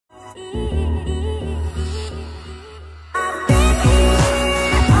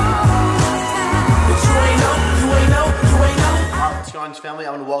What's going on, family?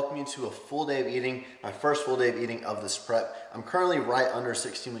 I want to welcome you to a full day of eating, my first full day of eating of this prep. I'm currently right under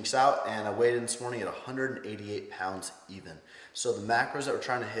 16 weeks out, and I weighed in this morning at 188 pounds even. So the macros that we're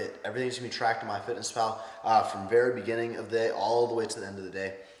trying to hit, everything's gonna be tracked on MyFitnessPal from very beginning of the day all the way to the end of the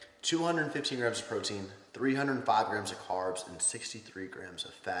day. 215 grams of protein, 305 grams of carbs, and 63 grams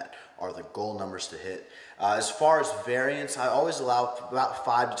of fat are the goal numbers to hit. As far as variance, I always allow about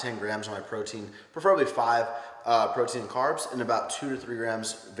 5 to 10 grams on my protein, preferably 5 protein and carbs, and about 2 to 3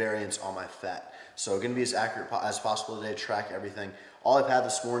 grams variance on my fat. So gonna be as accurate as possible today, track everything. All I've had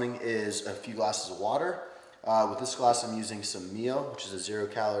this morning is a few glasses of water. With this glass, I'm using some Mio, which is a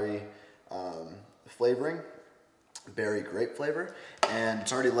 0-calorie flavoring, berry grape flavor, and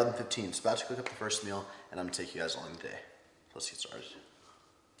it's already 11:15, so about to cook up the first meal, and I'm gonna take you guys along the day. Let's get started.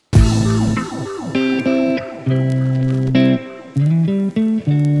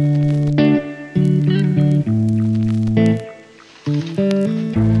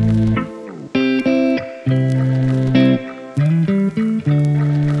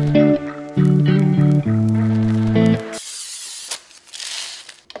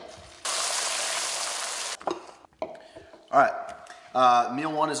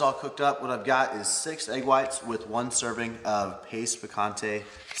 Meal one is all cooked up. What I've got is 6 egg whites with 1 serving of paste picante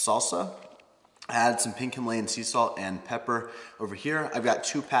salsa. I added some pink Himalayan sea salt and pepper. Over here, I've got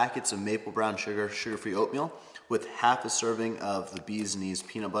 2 packets of maple brown sugar, sugar-free oatmeal with half a serving of the Bee's Knees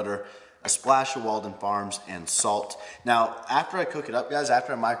peanut butter, a splash of Walden Farms, and salt. Now, after I cook it up, guys,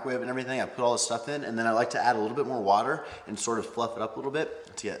 after I microwave and everything, I put all this stuff in, and then I like to add a little bit more water and sort of fluff it up a little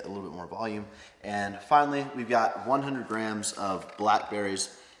bit to get a little bit more volume. And finally, we've got 100 grams of blackberries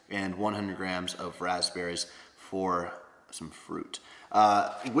and 100 grams of raspberries for some fruit.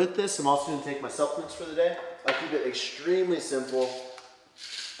 With this, I'm also gonna take my supplements for the day. I keep it extremely simple,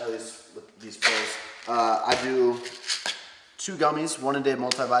 at least with these pills. I do 2 gummies, 1 a day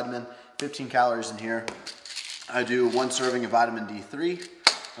multivitamin, 15 calories in here. I do 1 serving of vitamin D3,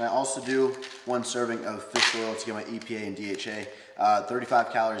 and I also do 1 serving of fish oil to get my EPA and DHA.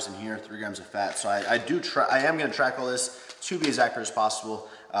 35 calories in here, 3 grams of fat. So I am gonna track all this to be as accurate as possible.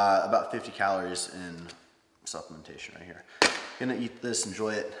 About 50 calories in supplementation right here. Gonna eat this,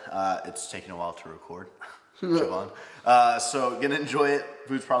 enjoy it. It's taking a while to record. So gonna enjoy it.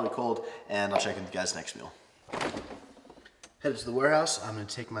 Food's probably cold, and I'll check in with you guys next meal. Headed to the warehouse. I'm gonna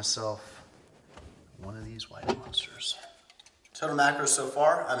take myself one of these white monsters. Total macros so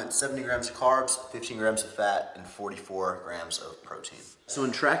far, I'm at 70 grams of carbs, 15 grams of fat, and 44 grams of protein. So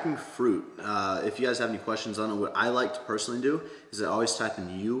in tracking fruit, if you guys have any questions on it, what I like to personally do is I always type in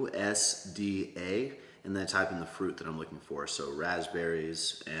USDA, and then I type in the fruit that I'm looking for. So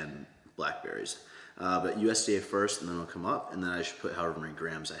raspberries and blackberries. But USDA first, and then it'll come up, and then I should put however many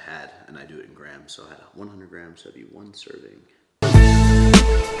grams I had, and I do it in grams. So I had 100 grams, so that'd be 1 serving.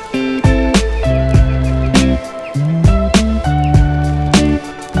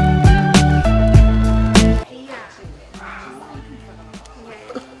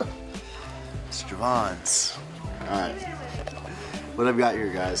 Javon's. Alright. What I've got here,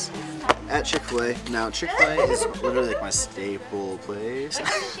 guys. At Chick-fil-A. Now, Chick-fil-A is literally like my staple place.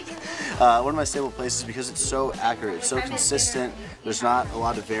 One of my staple places because it's so accurate, it's so consistent. There's not a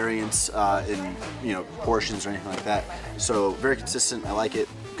lot of variance in portions or anything like that. So very consistent. I like it.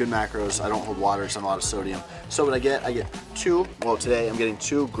 Good macros. I don't hold water, so I'm a lot of sodium. So what I get 2. Well, today I'm getting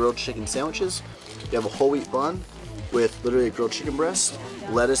 2 grilled chicken sandwiches. You have a whole wheat bun with literally a grilled chicken breast,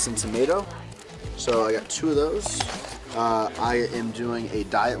 lettuce and tomato. So I got 2 of those. I am doing a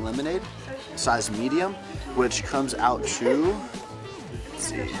diet lemonade, size medium, which comes out to, let's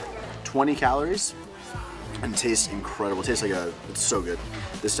see, 20 calories, and tastes incredible. It tastes like it's so good.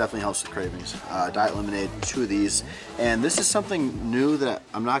 This definitely helps with cravings. Diet lemonade, 2 of these. And this is something new that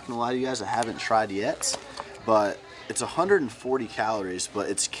I'm not gonna lie to you guys, I haven't tried yet, but it's 140 calories, but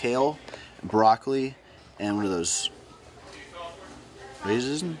it's kale, broccoli, and one of those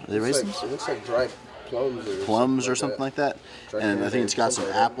raisins? Are they raisins? It looks like dried plums or something like that. And I think it's got some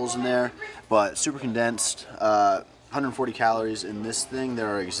apples in there, but super condensed. 140 calories in this thing. There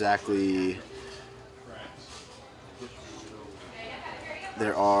are it's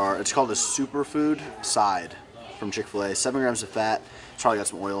called a superfood side from Chick-fil-A. 7 grams of fat, it's probably got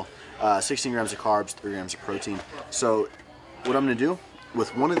some oil, 16 grams of carbs, 3 grams of protein. So what I'm gonna do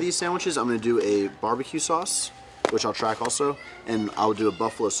with one of these sandwiches, I'm gonna do a barbecue sauce, which I'll track also, and I'll do a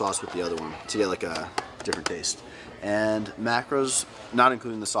buffalo sauce with the other one to get like a different taste. And macros, not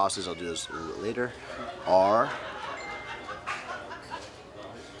including the sauces, I'll do this a little bit later, are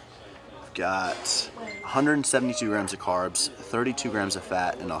got 172 grams of carbs, 32 grams of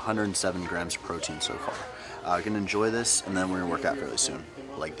fat, and 107 grams of protein so far. Gonna enjoy this, and then we're gonna work out fairly soon.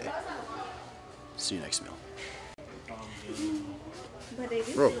 Leg day. See you next meal.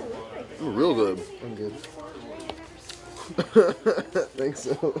 Bro, I'm real good. I'm good. Think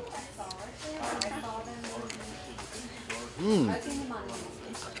so. I'm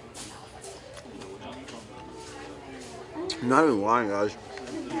not even lying, guys.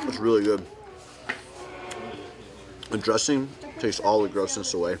 It's really good. The dressing takes all the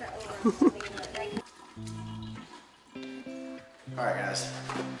grossness away. Alright guys,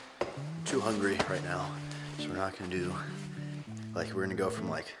 too hungry right now, so we're not gonna do, like we're gonna go from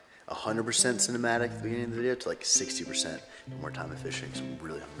like 100% cinematic at the beginning of the video to like 60% more time of fishing, so I'm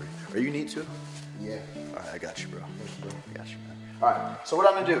really hungry. Are you gonna eat too? Yeah. Alright, I got you, bro. I got you, man. Alright, so what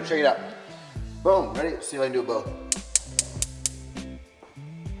I'm gonna do, check it out. Boom, ready? See if I can do a bow.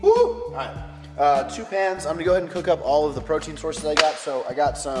 Woo! Alright, 2 pans. I'm gonna go ahead and cook up all of the protein sources I got. So I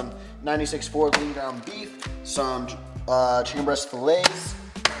got some 96.4 lean ground beef, some chicken breast fillets.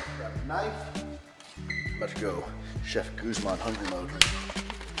 Grab a knife. I'm about to go Chef Guzman hungry mode.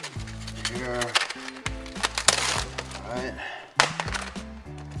 Here. Alright.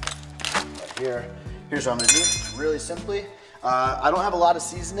 Right here. Here's what I'm gonna do. Really simply. I don't have a lot of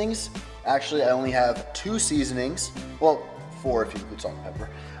seasonings. Actually, I only have 2 seasonings. Well, 4 if you include salt and pepper.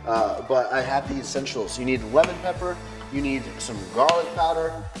 But I have the essentials. You need lemon pepper, you need some garlic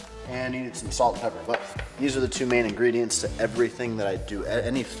powder, and you need some salt and pepper. But these are the 2 main ingredients to everything that I do.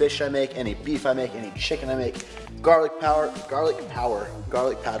 Any fish I make, any beef I make, any chicken I make, garlic powder,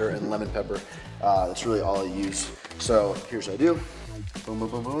 and lemon pepper. That's really all I use. So here's what I do. Boom, boom,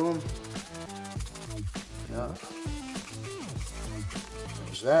 boom, boom. Yeah.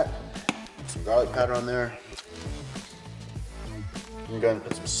 There's that. Some garlic powder on there. I'm going to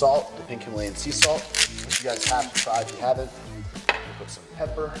put some salt, the pink Himalayan sea salt, which you guys have to try if you haven't. Put some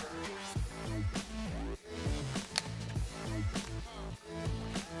pepper.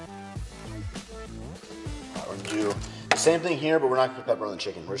 Right, we're going to do the same thing here, but we're not going to put pepper on the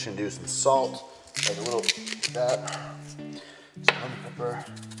chicken. We're just going to do some salt, like a little like that, some lemon pepper.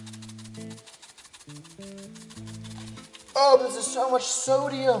 Oh, this is so much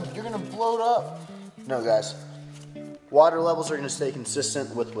sodium. You're going to bloat up. No, guys. Water levels are going to stay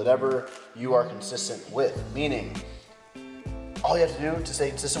consistent with whatever you are consistent with. Meaning, all you have to do to stay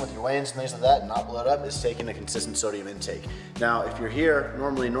consistent with your weigh-ins and things like that and not bloat up is taking a consistent sodium intake. Now, if you're here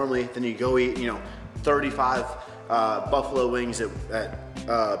normally, then you go eat, 35 buffalo wings at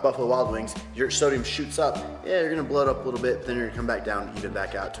Buffalo Wild Wings, your sodium shoots up. Yeah, you're going to bloat up a little bit, but then you're going to come back down and even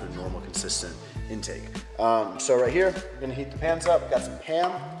back out to a normal, consistent intake. So right here, we're going to heat the pans up. Got some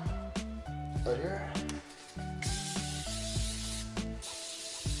ham right here.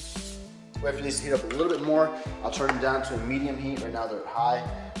 Wait for these to heat up a little bit more. I'll turn them down to a medium heat. Right now they're high.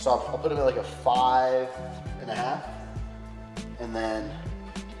 So I'll put them at like a 5.5. And then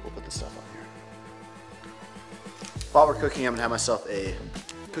we'll put the stuff on here. While we're cooking, I'm gonna have myself a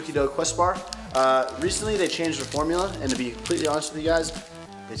cookie dough Quest bar. Recently they changed the formula, and to be completely honest with you guys,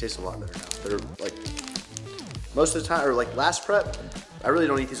 they taste a lot better now. They're like, most of the time, or like last prep, I really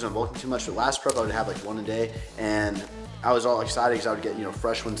don't eat these when I'm bulking too much, but last prep I would have like 1 a day, and I was all excited because I would get,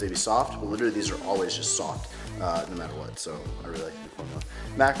 fresh ones, they'd be soft, but literally these are always just soft, no matter what, so I really like the formula.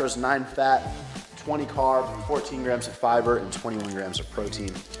 Macros, 9 fat, 20 carb, 14 grams of fiber, and 21 grams of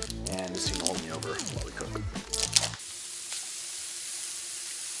protein, and this is gonna hold me over while we cook.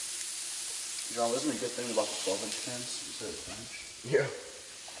 John, wasn't a good thing about the 12-inch pans instead of 10-inch? Yeah.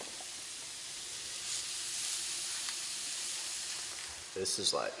 This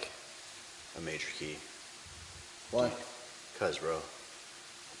is like a major key. Why? Because, bro,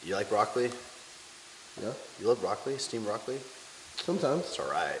 you like broccoli? Yeah. You love broccoli? Steamed broccoli? Sometimes. It's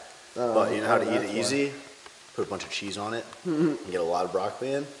alright. But you know how to eat it easy? Put a bunch of cheese on it and get a lot of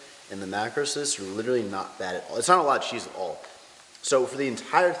broccoli in. And the macros is literally not bad at all. It's not a lot of cheese at all. So for the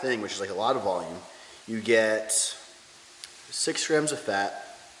entire thing, which is like a lot of volume, you get 6 grams of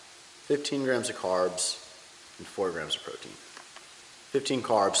fat, 15 grams of carbs, and 4 grams of protein. 15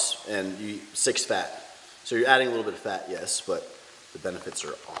 carbs and 6 fat. So you're adding a little bit of fat, yes, but the benefits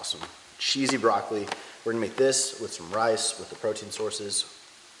are awesome. Cheesy broccoli. We're gonna make this with some rice, with the protein sources.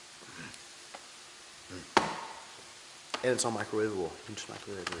 And it's all microwavable. You can just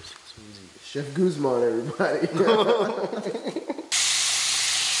microwave this. It's so easy. Chef Guzman, everybody.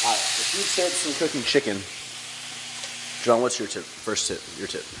 Alright, if you said some cooking chicken, John, what's your tip? First tip, your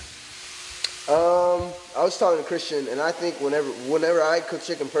tip. I was talking to Christian, and I think whenever I cook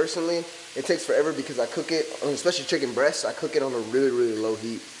chicken personally, it takes forever because I cook it, especially chicken breasts, I cook it on a really, really low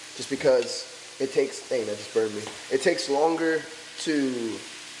heat, just because it takes, dang, that just burned me. It takes longer to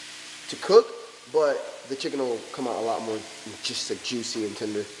cook but the chicken will come out a lot more just like juicy and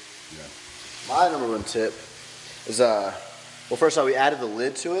tender. Yeah. My number one tip is, well, first of all, we added the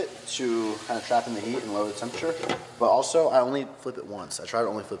lid to it to kind of trap in the heat and lower the temperature. But also, I only flip it once. I try to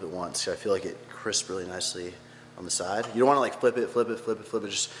only flip it once because I feel like it crisps really nicely on the side. You don't want to like flip it.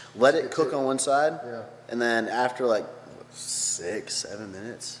 Just let it cook on one side. Yeah. And then after like 6-7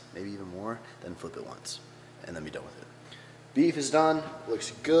 minutes, maybe even more, then flip it once. And then be done with it. Beef is done.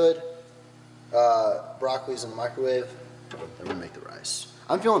 Looks good. Broccoli's in the microwave. Then we're gonna make the rice.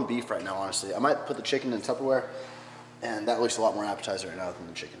 I'm feeling beef right now, honestly. I might put the chicken in Tupperware, and that looks a lot more appetizer right now than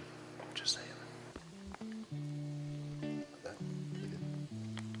the chicken. Just saying.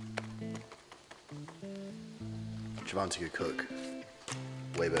 Javon's a good cook.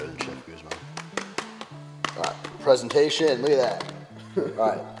 Way better than Chef Guzman. All right, presentation. Look at that. All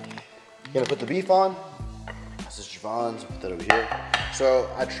right, gonna put the beef on. This is Javon's. Put that over here. So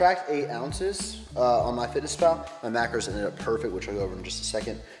I tracked 8 ounces on MyFitnessPal. My macros ended up perfect, which I'll go over in just a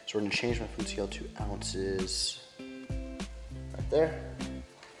second. So we're gonna change my food scale to ounces. Right there.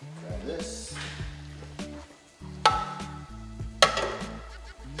 Grab this.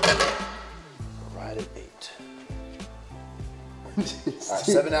 Right at 8. All right,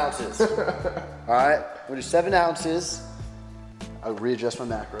 7 ounces. All right, we'll do 7 ounces. I'll readjust my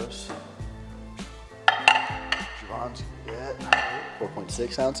macros. Javon's gonna get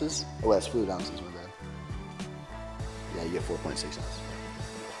 4.6 ounces. Oh, that's fluid ounces, my bad. Yeah, you get 4.6 ounces.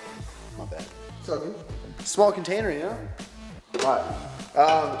 Not bad. It's all good. Small container, you know? All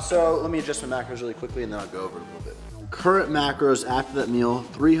right, so let me adjust my macros really quickly and then I'll go over it a little bit. Current macros after that meal,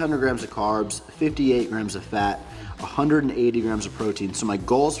 300 grams of carbs, 58 grams of fat, 180 grams of protein. So my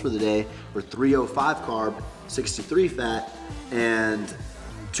goals for the day were 305 carb, 63 fat, and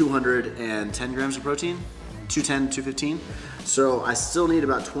 210 grams of protein, 210, 215. So I still need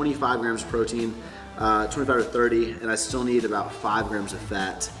about 25 grams of protein, 25 to 30, and I still need about 5 grams of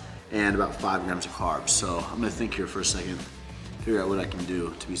fat and about 5 grams of carbs. So I'm gonna think here for a second, figure out what I can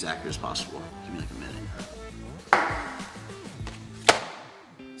do to be as accurate as possible. Give me like a minute.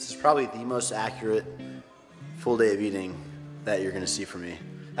 This is probably the most accurate full day of eating that you're gonna see from me.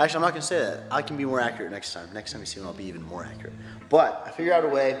 Actually, I'm not gonna say that. I can be more accurate next time. Next time you see me, I'll be even more accurate. But I figured out a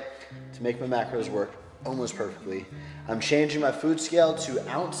way to make my macros work almost perfectly. I'm changing my food scale to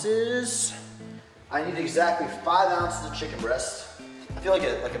ounces. I need exactly 5 ounces of chicken breast. I feel like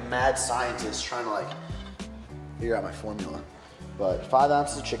a mad scientist trying to like figure out my formula. But 5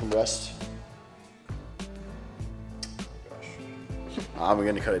 ounces of chicken breast. I'm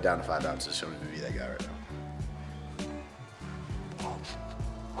gonna cut it down to 5 ounces, so I'm gonna be that guy right now.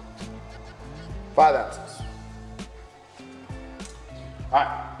 5 ounces. All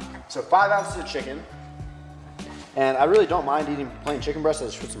right, so 5 ounces of chicken. And I really don't mind eating plain chicken breast. I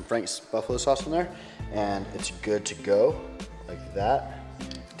just put some Frank's buffalo sauce in there and it's good to go, like that.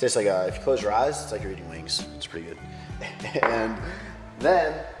 It tastes like, if you close your eyes, it's like you're eating wings. It's pretty good. And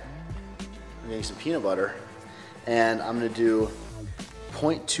then I'm getting some peanut butter and I'm gonna do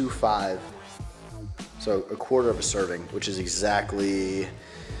 0.25, so a quarter of a serving, which is exactly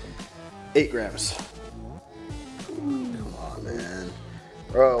 8 grams. Come on, man.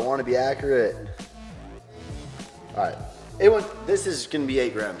 Bro, I wanna be accurate. All right, this is gonna be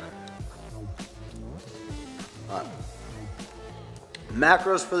 8 grams. All right.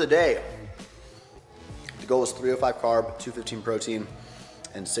 Macros for the day. The goal was 305 carb, 215 protein,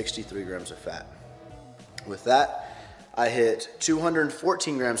 and 63 grams of fat. With that, I hit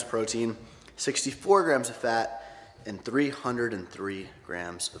 214 grams of protein, 64 grams of fat, and 303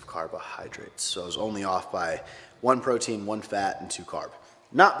 grams of carbohydrates. So I was only off by 1 protein, 1 fat, and 2 carb.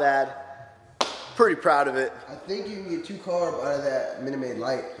 Not bad. Pretty proud of it. I think you can get 2 carb out of that Minute Maid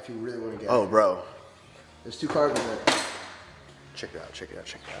Light if you really want to get it. Oh, bro. There's 2 carbs in there. Check it out, check it out,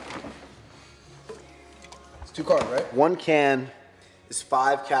 check it out. It's 2 carbs, right? 1 can is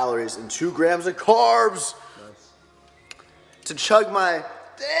 5 calories and 2 grams of carbs. Nice. To chug my,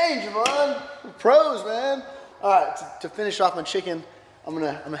 dang, Javon, we're pros, man. All right, to finish off my chicken, I'm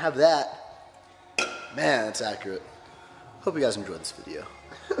gonna have that. Man, that's accurate. Hope you guys enjoyed this video.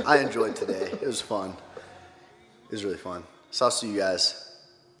 I enjoyed today. It was fun. It was really fun. So I'll see you guys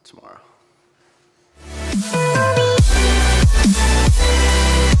tomorrow.